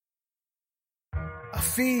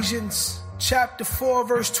Ephesians chapter 4,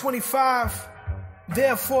 verse 25.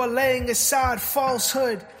 Therefore, laying aside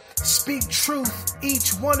falsehood, speak truth, each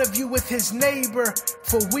one of you with his neighbor,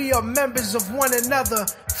 for we are members of one another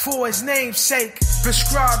for his name's sake.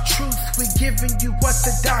 Prescribe truth, we giving you what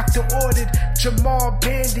the doctor ordered. Jamal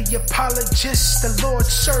Bandy, apologist, the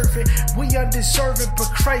Lord's servant. We undeserving,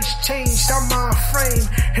 but Christ changed our mind frame.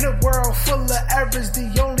 In a world full of errors,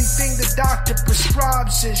 the only thing the doctor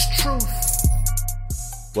prescribes is truth.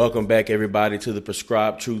 Welcome back, everybody, to the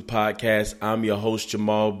Prescribed Truth Podcast. I'm your host,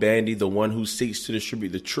 Jamal Bandy, the one who seeks to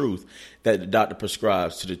distribute the truth that the doctor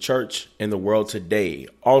prescribes to the church and the world today.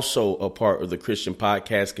 Also a part of the Christian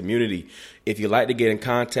podcast community. If you'd like to get in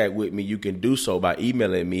contact with me, you can do so by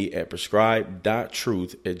emailing me at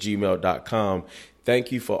prescribed.truth@gmail.com.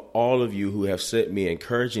 Thank you for all of you who have sent me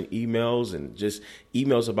encouraging emails and just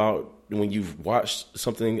emails about when you've watched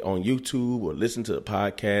something on YouTube or listened to the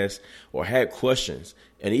podcast or had questions.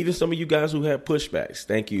 And even some of you guys who had pushbacks,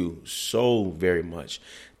 thank you so very much.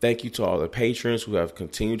 Thank you to all the patrons who have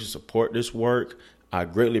continued to support this work. I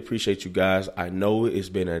greatly appreciate you guys. I know it's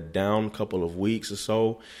been a down couple of weeks or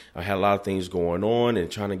so. I had a lot of things going on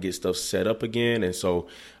and trying to get stuff set up again. And so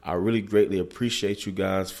I really greatly appreciate you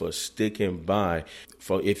guys for sticking by.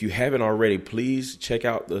 If you haven't already, please check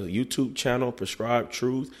out the YouTube channel, Prescribed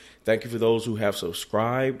Truth. Thank you for those who have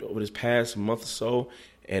subscribed over this past month or so.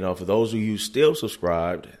 And for those of you still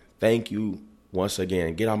subscribed, thank you once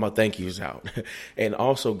again. Get all my thank yous out. And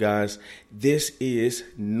also, guys, this is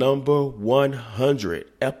number 100,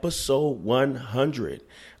 episode 100.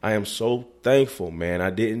 I am so thankful, man.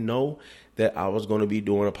 I didn't know that I was going to be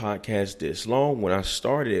doing a podcast this long when I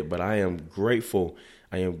started it, but I am grateful.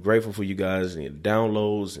 I am grateful for you guys and your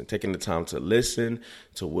downloads and taking the time to listen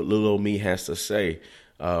to what little old me has to say.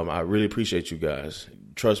 I really appreciate you guys.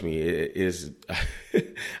 Trust me, it is.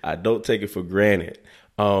 I don't take it for granted.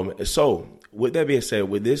 So with that being said,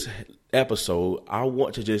 with this episode, I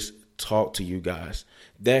want to just talk to you guys.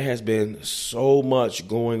 There has been so much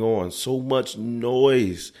going on, so much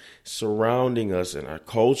noise surrounding us and our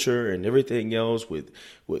culture and everything else with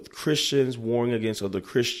Christians warring against other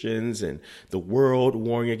Christians and the world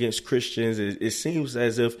warring against Christians. It seems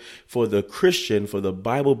as if for the Christian, for the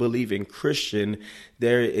Bible-believing Christian,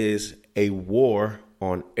 there is a war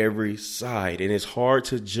on every side, and it's hard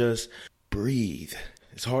to just breathe.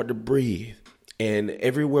 It's hard to breathe. And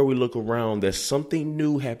everywhere we look around, there's something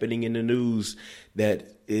new happening in the news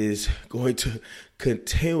that is going to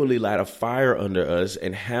continually light a fire under us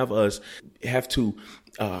and have us have to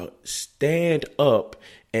stand up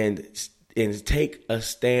and take a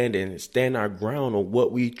stand and stand our ground on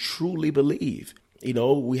what we truly believe. You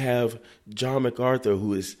know, we have John MacArthur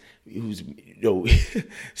who's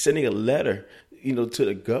sending a letter, to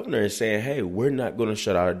the governor and saying, hey, we're not going to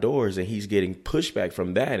shut our doors. And he's getting pushback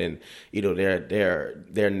from that. And,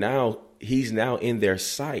 he's now in their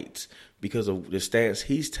sights because of the stance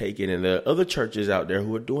he's taking. And there are other churches out there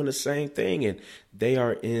who are doing the same thing. And they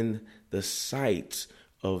are in the sights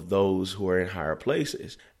of those who are in higher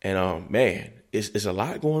places. And, it's a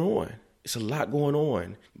lot going on. It's a lot going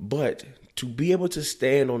on. But to be able to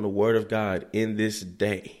stand on the word of God in this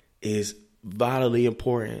day is vitally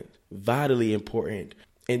important.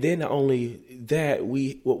 And then not only that,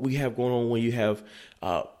 what we have going on when you have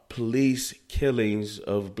police killings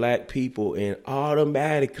of black people, and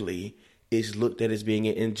automatically it's looked at as being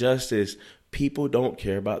an injustice. People don't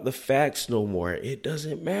care about the facts no more. It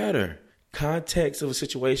doesn't matter. Context of a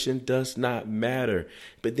situation does not matter.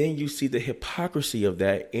 But then you see the hypocrisy of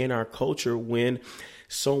that in our culture when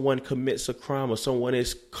someone commits a crime or someone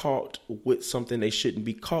is caught with something they shouldn't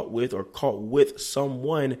be caught with, or caught with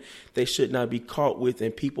someone they should not be caught with,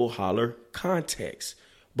 and people holler context.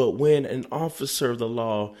 But when an officer of the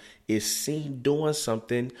law is seen doing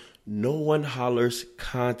something, no one hollers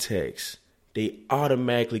context. They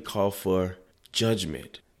automatically call for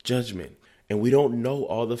judgment. And we don't know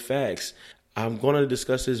all the facts. I'm going to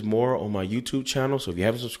discuss this more on my YouTube channel. So if you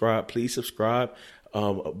haven't subscribed, please subscribe.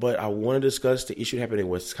 But I want to discuss the issue happening in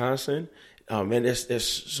Wisconsin. And there's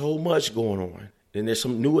so much going on. And there's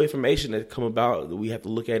some new information that come about that we have to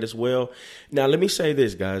look at as well. Now, let me say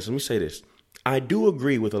this, guys. I do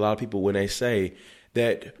agree with a lot of people when they say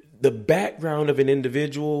that the background of an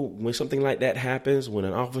individual, when something like that happens, when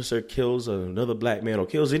an officer kills another black man or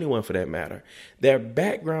kills anyone for that matter, their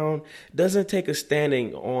background doesn't take a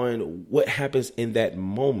standing on what happens in that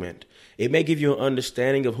moment. It may give you an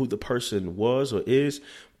understanding of who the person was or is,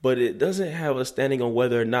 but it doesn't have a standing on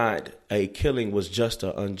whether or not a killing was just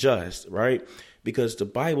or unjust, right? Because the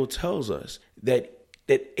Bible tells us that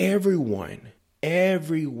everyone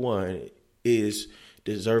is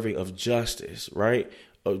deserving of justice, right?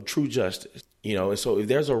 Of true justice. And so if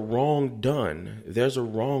there's a wrong done,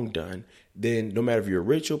 then no matter if you're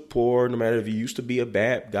rich or poor, no matter if you used to be a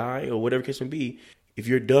bad guy or whatever case may be, if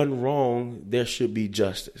you're done wrong, there should be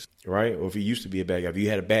justice, right? Or if you used to be a bad guy, if you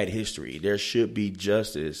had a bad history, there should be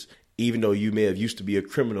justice, even though you may have used to be a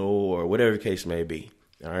criminal or whatever the case may be.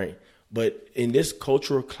 All right. But in this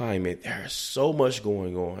cultural climate, there's so much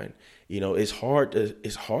going on. It's hard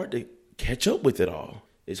to catch up with it all.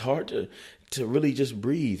 It's hard to really just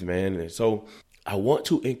breathe, man. And so I want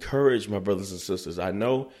to encourage my brothers and sisters. I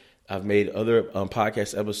know I've made other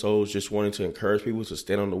podcast episodes just wanting to encourage people to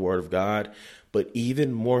stand on the word of God. But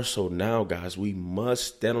even more so now, guys, we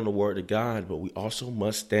must stand on the word of God, but we also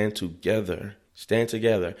must stand together. Stand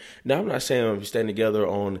together. Now, I'm not saying we stand together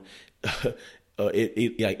on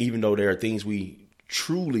even though there are things we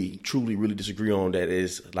truly really disagree on that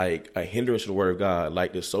is like a hindrance to the word of God,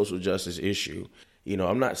 like the social justice issue.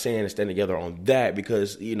 I'm not saying to stand together on that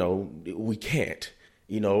because, we can't.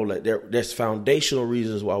 Like there's foundational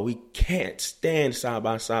reasons why we can't stand side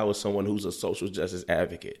by side with someone who's a social justice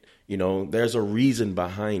advocate. There's a reason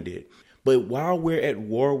behind it. But while we're at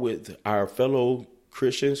war with our fellow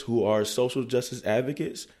Christians who are social justice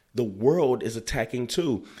advocates, the world is attacking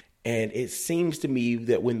too. And it seems to me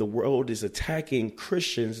that when the world is attacking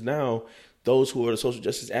Christians now, those who are the social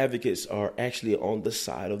justice advocates are actually on the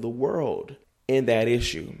side of the world in that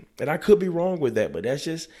issue. And I could be wrong with that, but that's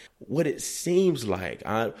just what it seems like.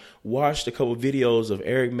 I watched a couple of videos of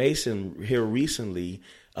Eric Mason here recently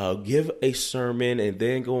give a sermon and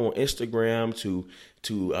then go on Instagram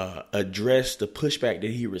to address the pushback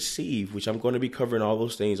that he received, which I'm going to be covering all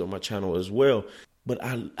those things on my channel as well. But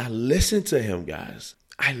I listened to him, guys.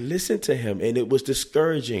 I listened to him and it was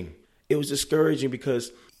discouraging. It was discouraging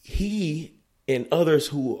because he and others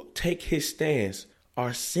who take his stance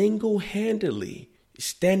are single-handedly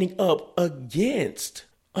standing up against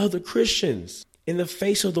other Christians in the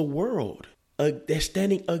face of the world. They're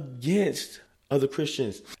standing against other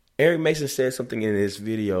Christians. Eric Mason said something in his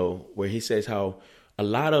video where he says how a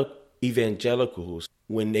lot of evangelicals,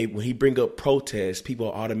 when he bring up protests,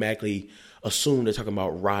 people automatically assume they're talking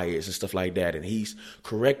about riots and stuff like that. And he's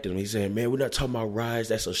correcting them. He's saying, man, we're not talking about riots.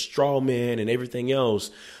 That's a straw man and everything else.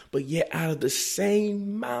 But yet out of the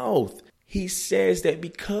same mouth, he says that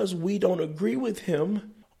because we don't agree with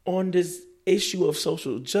him on this issue of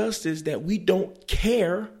social justice, that we don't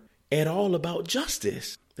care at all about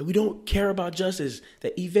justice, that we don't care about justice,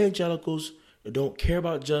 that evangelicals don't care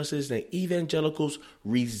about justice, that evangelicals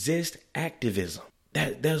resist activism.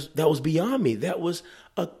 That was beyond me. That was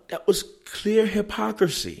clear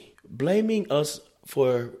hypocrisy, blaming us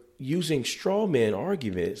for using straw man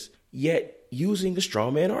arguments, yet using the straw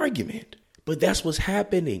man argument. But that's what's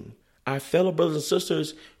happening. Our fellow brothers and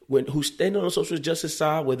sisters who stand on the social justice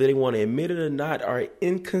side, whether they want to admit it or not, are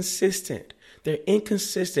inconsistent. They're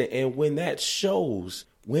inconsistent. And when that shows,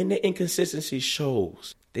 when the inconsistency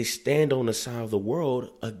shows, they stand on the side of the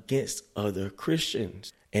world against other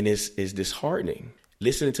Christians. And it's disheartening.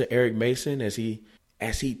 Listening to Eric Mason as he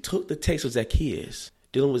took the text of Zacchaeus,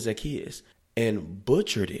 dealing with Zacchaeus, and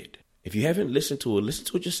butchered it. If you haven't listened to it, listen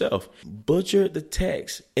to it yourself. Butchered the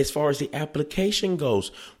text as far as the application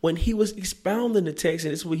goes. When he was expounding the text,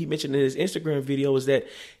 and this is what he mentioned in his Instagram video, is that,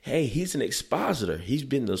 hey, he's an expositor. He's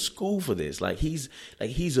been to school for this. Like he's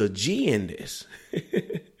a G in this.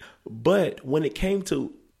 But when it came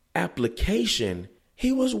to application,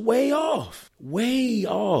 he was way off.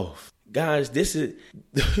 Guys, this is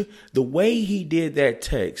the way he did that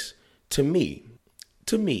text to me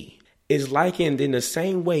is likened in the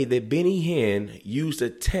same way that Benny Hinn used a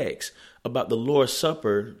text about the Lord's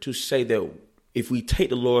Supper to say that if we take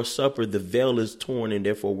the Lord's Supper, the veil is torn and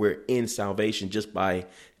therefore we're in salvation just by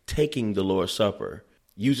taking the Lord's Supper,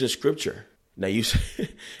 using scripture. Now, if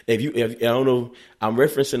I don't know, I'm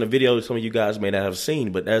referencing a video that some of you guys may not have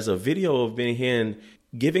seen, but there's a video of Benny Hinn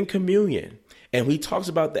giving communion. And he talks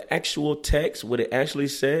about the actual text, what it actually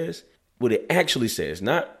says,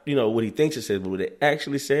 not, what he thinks it says, but what it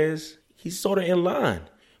actually says, he's sort of in line.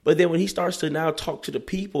 But then when he starts to now talk to the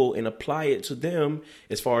people and apply it to them,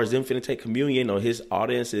 as far as them finna take communion, his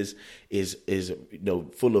audience is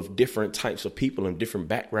full of different types of people and different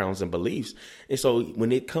backgrounds and beliefs. And so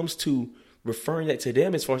when it comes to referring that to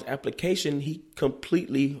them, as far as application, he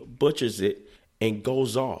completely butchers it and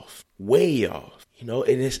goes off, way off.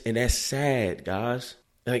 And that's sad, guys.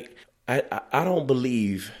 Like, I don't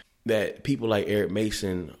believe that people like Eric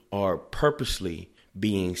Mason are purposely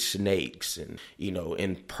being snakes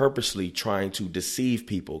and purposely trying to deceive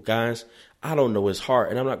people. Guys, I don't know his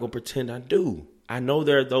heart, and I'm not going to pretend I do. I know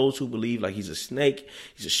there are those who believe like he's a snake,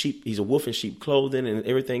 he's a sheep, he's a wolf in sheep clothing and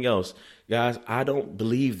everything else. Guys, I don't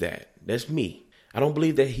believe that. That's me. I don't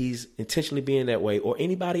believe that he's intentionally being that way, or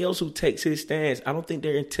anybody else who takes his stance. I don't think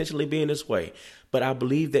they're intentionally being this way, but I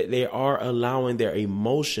believe that they are allowing their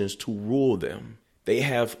emotions to rule them. They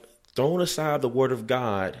have thrown aside the word of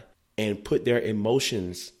God and put their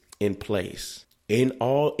emotions in place,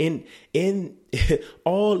 all in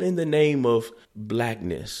the name of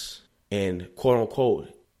blackness and quote unquote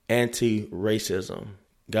anti-racism.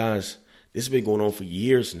 Guys, this has been going on for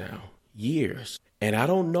years now, years. And I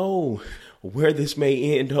don't know where this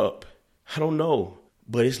may end up. I don't know,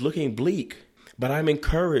 but it's looking bleak. But I'm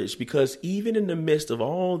encouraged because even in the midst of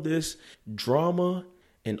all this drama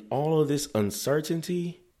and all of this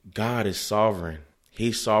uncertainty, God is sovereign.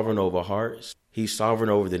 He's sovereign over hearts. He's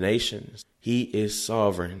sovereign over the nations. He is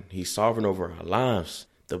sovereign. He's sovereign over our lives.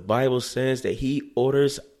 The Bible says that he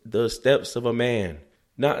orders the steps of a man,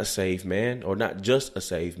 not a saved man, or not just a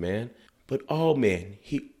saved man, but all men.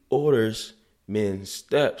 He orders men's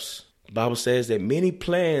steps. The Bible says that many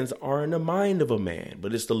plans are in the mind of a man,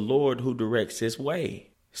 but it's the Lord who directs his way.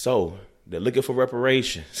 So they're looking for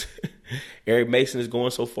reparations. Eric Mason is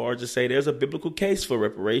going so far as to say there's a biblical case for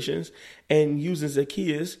reparations and using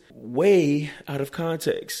Zacchaeus way out of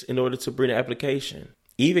context in order to bring an application.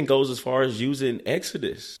 Even goes as far as using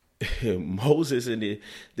Exodus. Moses and the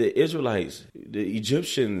Israelites, the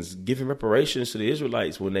Egyptians giving reparations to the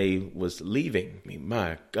Israelites when they was leaving. I mean,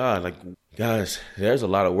 my God, like, guys, there's a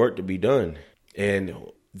lot of work to be done. And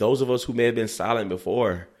those of us who may have been silent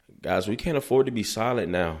before, guys, we can't afford to be silent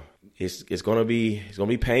now. It's gonna be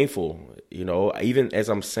painful. You know, even as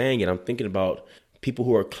I'm saying it, I'm thinking about people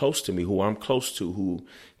who are close to me, who I'm close to, who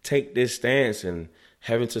take this stance and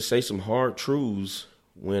having to say some hard truths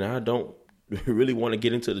when I don't really want to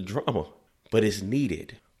get into the drama, but it's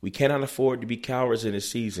needed. We cannot afford to be cowards in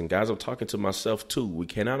this season. Guys, I'm talking to myself too. We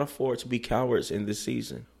cannot afford to be cowards in this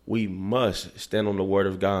season. We must stand on the word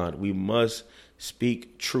of God. We must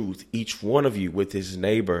speak truth, each one of you with his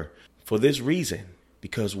neighbor, for this reason,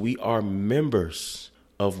 because we are members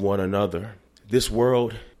of one another. This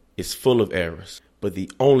world is full of errors, but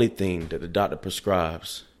the only thing that the doctor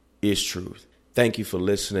prescribes is truth. Thank you for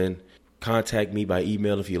listening. Contact me by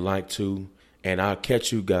email if you like to, and I'll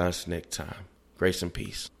catch you guys next time. Grace and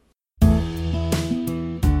peace.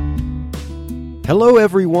 Hello,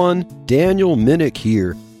 everyone. Daniel Minnick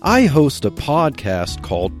here. I host a podcast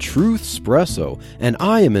called Truthspresso, and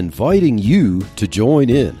I am inviting you to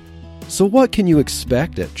join in. So what can you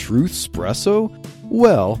expect at Truthspresso?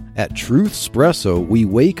 Well, at Truthspresso, we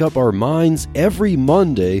wake up our minds every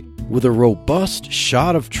Monday with a robust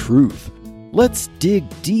shot of truth. Let's dig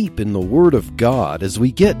deep in the Word of God as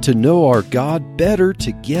we get to know our God better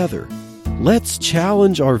together. Let's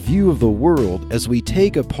challenge our view of the world as we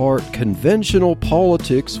take apart conventional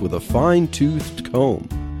politics with a fine-toothed comb.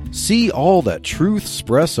 See all that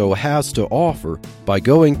Truthspresso has to offer by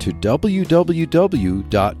going to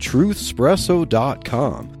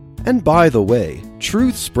www.truthspresso.com. And by the way,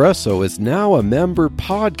 Truthspresso is now a member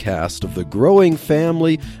podcast of the growing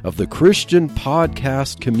family of the Christian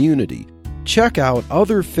podcast community. Check out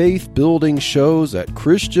other faith-building shows at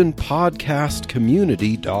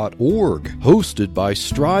ChristianPodcastCommunity.org, hosted by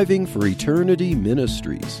Striving for Eternity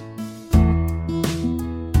Ministries.